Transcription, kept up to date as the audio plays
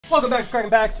Welcome back to Kraken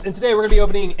Packs, and today we're going to be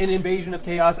opening an Invasion of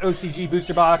Chaos OCG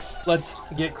booster box. Let's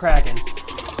get cracking.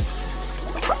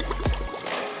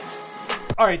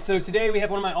 Alright, so today we have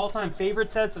one of my all-time favorite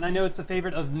sets, and I know it's a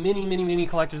favorite of many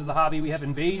collectors of the hobby. We have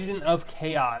Invasion of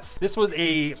Chaos. This was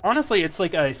honestly, it's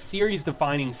like a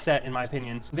series-defining set, in my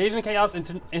opinion. Invasion of Chaos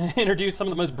introduced some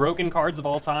of the most broken cards of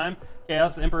all time.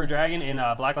 Chaos Emperor Dragon and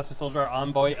Blackluster Soldier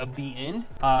Envoy of the End.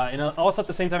 And also at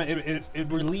the same time,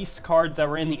 it released cards that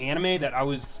were in the anime that I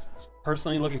was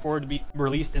personally looking forward to be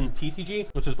released in the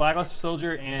TCG, which was Blackluster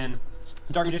Soldier and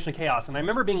Dark Magician of Chaos. And I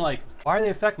remember being like, why are they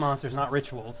effect monsters, not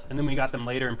rituals? And then we got them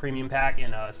later in Premium Pack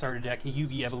in Starter Deck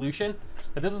Yugi Evolution.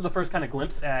 But this is the first kind of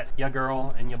glimpse at ya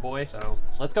girl and ya boy. So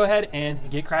let's go ahead and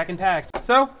get Kraken Packs.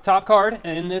 So, top card,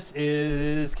 and this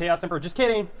is Chaos Emperor. Just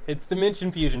kidding, it's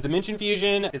Dimension Fusion. Dimension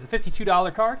Fusion is a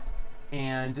 $52 card,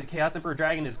 and Chaos Emperor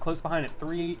Dragon is close behind at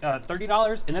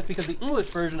 $30, and that's because the English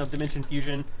version of Dimension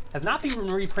Fusion has not been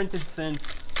reprinted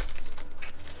since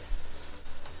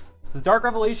the Dark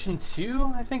Revelation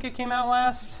 2, I think it came out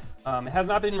last. It has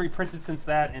not been reprinted since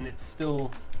that, and it's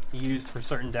still used for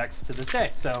certain decks to this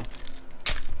day. So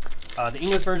the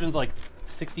English version's like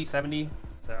 60, 70,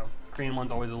 so Korean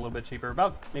one's always a little bit cheaper,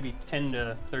 about maybe 10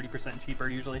 to 30% cheaper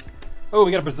usually. Oh,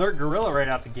 we got a Berserk Gorilla right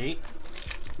out the gate.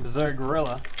 Berserk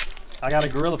Gorilla. I got a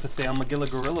Gorilla for sale, Magilla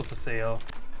Gorilla for sale.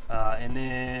 And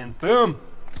then, boom!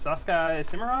 Sasuke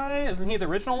Samurai, isn't he the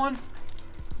original one?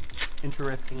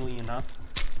 Interestingly enough.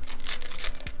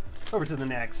 Over to the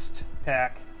next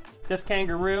pack. Death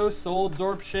Kangaroo, Soul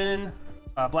Absorption,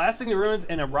 Blasting the Ruins,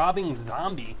 and a Robbing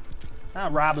Zombie.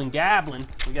 Not Robbing Goblin,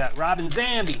 we got Robbing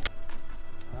Zombie.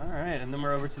 Alright, and then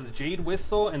we're over to the Jade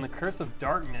Whistle and the Curse of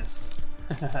Darkness.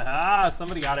 Ah,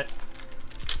 somebody got it.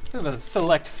 We have a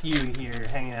select few here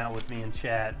hanging out with me in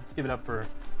chat. Let's give it up for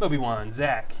Obi-Wan,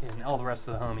 Zach, and all the rest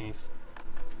of the homies.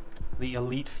 The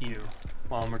elite few.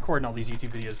 While I'm recording all these YouTube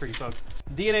videos for you folks.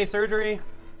 DNA Surgery.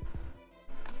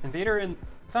 Invader, and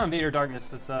it's not Invader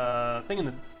Darkness. It's thing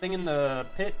in the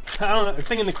pit. I don't know.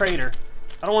 Thing in the crater.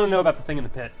 I don't want to know about the thing in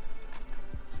the pit.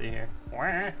 Let's see here.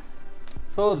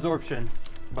 Soul Absorption.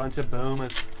 Bunch of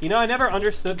boomers. You know, I never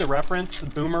understood the reference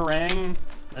boomerang,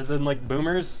 as in like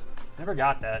boomers. Never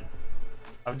got that.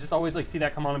 I would just always like see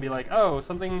that come on and be like, oh,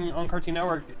 something on Cartoon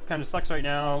Network kind of sucks right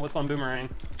now. What's on Boomerang?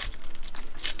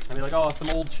 I'd be like, oh,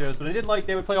 some old shows. But I did like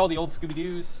they would play all the old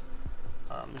Scooby-Doos.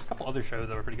 There's a couple other shows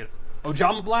that were pretty good.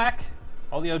 Ojama Black,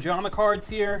 all the Ojama cards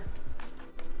here.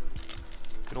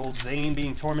 Good old Zane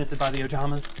being tormented by the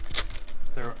Ojamas.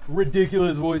 Their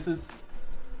ridiculous voices.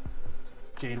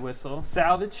 Jade Whistle.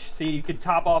 Salvage, see, you could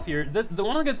top off your...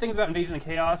 one of the good things about Invasion of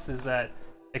Chaos is that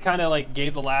it kind of like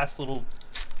gave the last little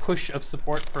push of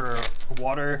support for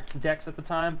water decks at the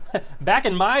time. Back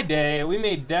in my day, we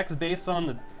made decks based on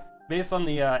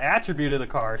the attribute of the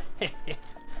card.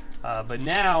 But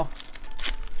now,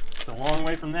 it's a long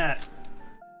way from that.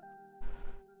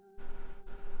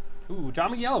 Ooh,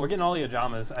 Ojama Yellow. We're getting all the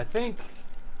Ojamas. I think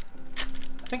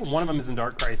one of them is in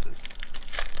Dark Crisis.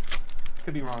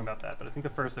 Could be wrong about that, but I think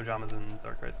the first Ojama's in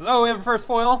Dark Crisis. Oh, we have a first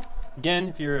foil. Again,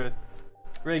 if you're a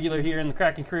regular here in the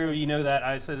Kraken crew, you know that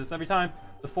I've said this every time.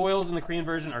 The foils in the Korean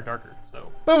version are darker.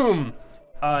 So, boom!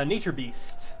 Nature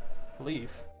Beast, I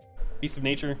believe. Beast of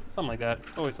Nature, something like that.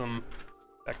 It's always some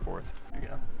back and forth. There you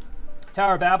go.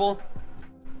 Tower of Babel.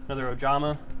 Another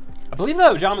Ojama. I believe the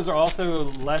Ojamas are also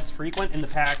less frequent in the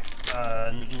packs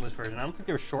in the English version. I don't think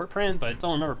they were short print, but I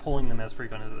don't remember pulling them as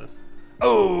frequent as this.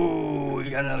 Oh, we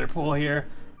got another pull here.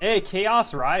 Hey,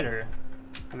 Chaos Rider.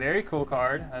 Very cool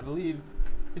card. I believe,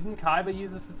 didn't Kaiba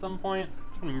use this at some point?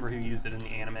 I don't remember who used it in the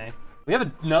anime. We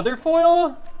have another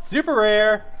foil. Super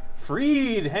rare.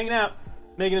 Freed, hanging out.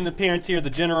 Making an appearance here, the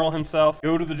General himself.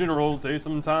 Go to the General, save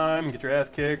some time, get your ass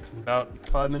kicked in about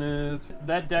 5 minutes.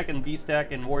 That deck and Beast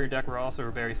deck and Warrior deck were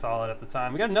also very solid at the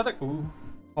time. We got another, ooh,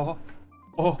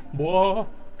 boy.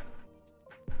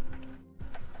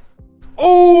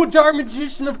 Oh, Dark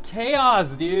Magician of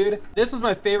Chaos, dude. This was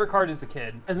my favorite card as a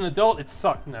kid. As an adult, it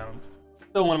sucked, no.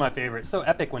 Still one of my favorites. So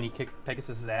epic when he kicked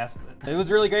Pegasus's ass with it. It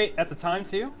was really great at the time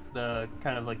too. The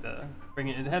kind of like the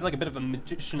bringing it had like a bit of a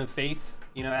Magician of Faith,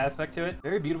 you know, aspect to it.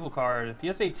 Very beautiful card.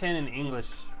 PSA 10 in English.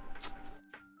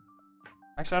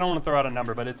 Actually, I don't want to throw out a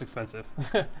number, but it's expensive.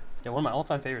 Yeah, one of my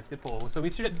all-time favorites. Good pull. So we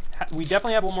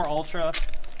definitely have one more Ultra,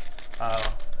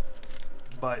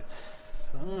 but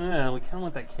yeah, we kind of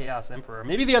want that Chaos Emperor.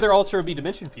 Maybe the other Ultra would be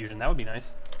Dimension Fusion. That would be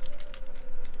nice.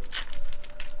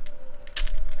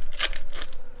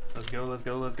 Let's go, let's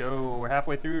go, let's go. We're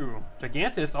halfway through.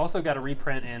 Gigantus also got a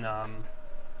reprint in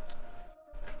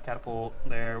Catapult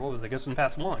there. What was it? Ghost from the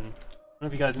Past 1. I don't know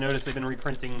if you guys noticed they've been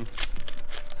reprinting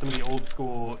some of the old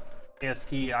school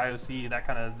AST, IOC, that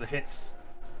kind of the hits,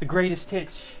 the greatest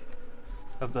hits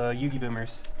of the Yugi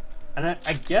boomers. And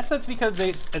I guess that's because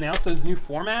they announced those new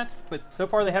formats, but so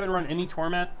far they haven't run any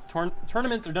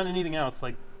tournaments or done anything else.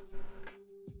 Like,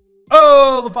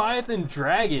 oh, Leviathan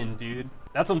Dragon, dude.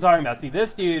 That's what I'm talking about. See,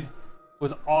 this dude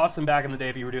was awesome back in the day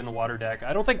if you were doing the water deck.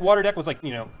 I don't think water deck was like,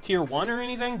 you know, tier 1 or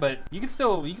anything, but you could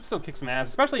still kick some ass,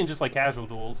 especially in just like casual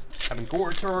duels. Having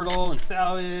Gore Turtle and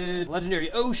Salad,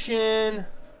 Legendary Ocean,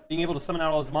 being able to summon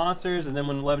out all his monsters, and then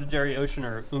when Legendary Ocean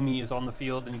or Umi is on the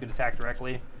field, then you could attack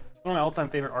directly. One of my all-time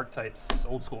favorite archetypes,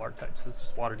 old school archetypes, is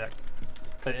just water deck.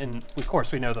 But, and of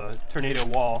course we know the Tornado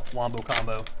Wall Wombo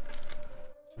combo.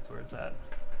 That's where it's at.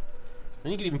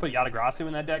 Then you can even put Yatagrasu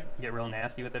in that deck, get real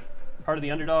nasty with it. Part of the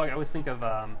underdog, I always think of,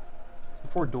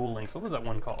 before Duel Links, what was that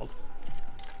one called?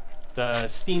 The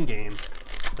Steam game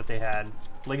that they had,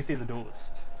 Legacy of the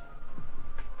Duelist.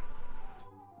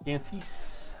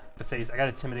 Gantis, the face, I gotta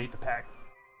intimidate the pack.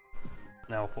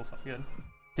 Now we'll pull something good.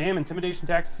 Damn, intimidation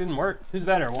tactics didn't work. Who's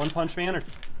better, One Punch Man or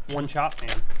One Chop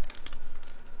Man?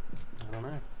 I don't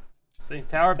know. Let's see,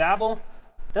 Tower Babel.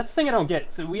 That's the thing I don't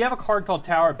get. So we have a card called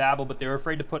Tower Babel, but they were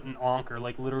afraid to put an Ankh or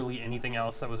like literally anything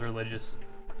else that was religious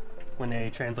when they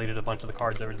translated a bunch of the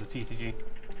cards over to the TCG.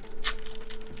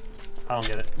 I don't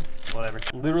get it. Whatever.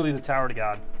 Literally the Tower to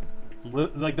God.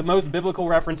 Like the most biblical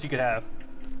reference you could have.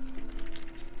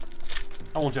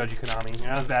 I won't judge you, Konami. You're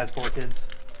not as bad as 4Kids.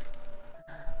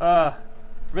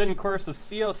 Forbidden Course of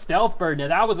Seal, Stealth Bird. Now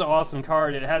that was an awesome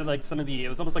card. It had like some of the, it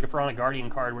was almost like a Pharaonic Guardian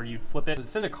card where you'd flip it,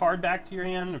 send a card back to your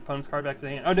hand, opponent's card back to the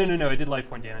hand. Oh no, it did life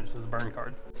point damage. It was a burn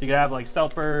card. So you could have like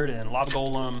Stealth Bird and Lava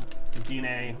Golem, and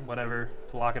DNA, whatever,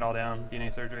 to lock it all down.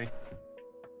 DNA Surgery.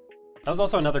 That was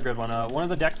also another good one. One of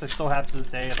the decks I still have to this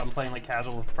day, if I'm playing like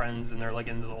casual with friends and they're like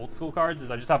into the old school cards, is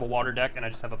I just have a water deck and I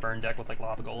just have a burn deck with like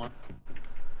Lava Golem.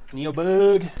 Neo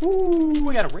Bug. Ooh,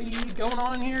 we got a raid going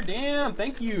on in here. Damn,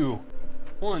 thank you.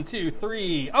 1, 2,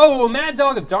 3. Oh, Mad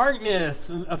Dog of Darkness,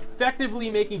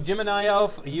 effectively making Gemini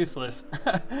Elf useless.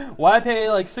 Why pay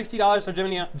like $60 for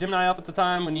Gemini Elf at the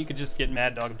time when you could just get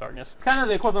Mad Dog of Darkness? It's kind of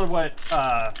the equivalent of what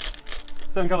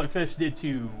Seven Colored Fish did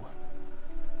to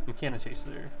Mechana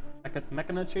Chaser.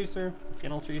 Mechana Chaser?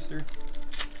 Mechana Chaser.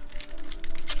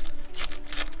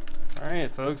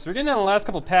 Alright, folks, we're getting down the last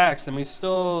couple packs, and we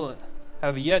still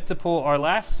have yet to pull our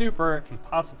last super and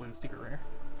possibly the secret rare.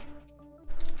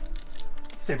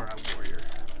 Samurai Warrior.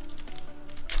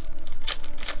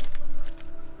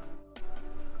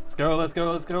 Let's go, let's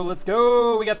go, let's go, let's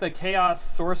go! We got the Chaos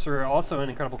Sorcerer, also an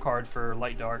incredible card for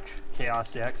light dark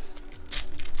Chaos decks.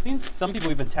 I've seen some people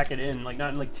even tech it in, like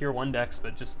not in like tier 1 decks,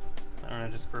 but just, I don't know,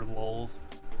 just for lulz.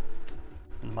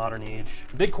 In the modern age.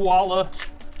 Big Koala.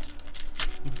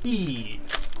 Big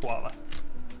Koala.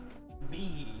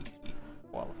 Big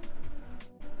Koala.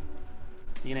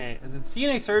 DNA. It's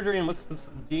DNA Surgery, and what's this?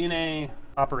 DNA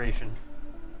Operation.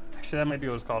 Actually, that might be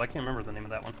what it's called. I can't remember the name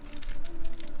of that one.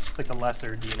 It's like the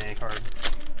lesser DNA card.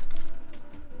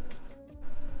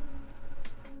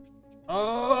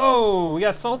 Oh, we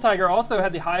got Soul Tiger. Also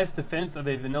had the highest defense of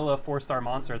a vanilla 4-star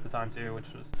monster at the time too, which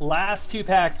was last 2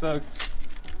 packs, folks.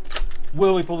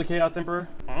 Will we pull the Chaos Emperor?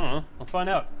 I don't know. Let's find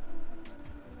out.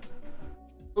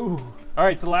 Ooh. All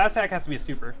right, so the last pack has to be a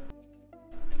super.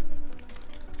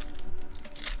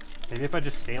 Maybe if I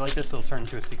just stay like this, it'll turn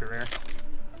into a secret rare.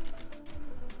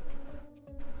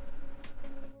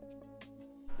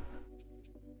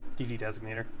 DD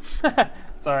Designator.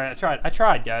 It's alright, I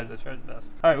tried, guys. I tried the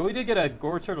best. Alright, well, we did get a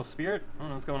Gore Turtle Spirit. I don't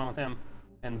know what's going on with him.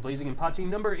 And Blazing Impachi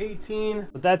number 18.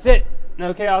 But that's it.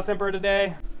 No Chaos Emperor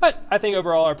today. But I think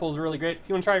overall our pulls are really great. If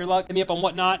you want to try your luck, hit me up on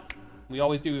Whatnot. We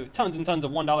always do tons and tons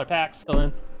of $1 packs. Till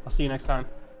then, I'll see you next time.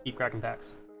 Keep cracking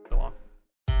packs.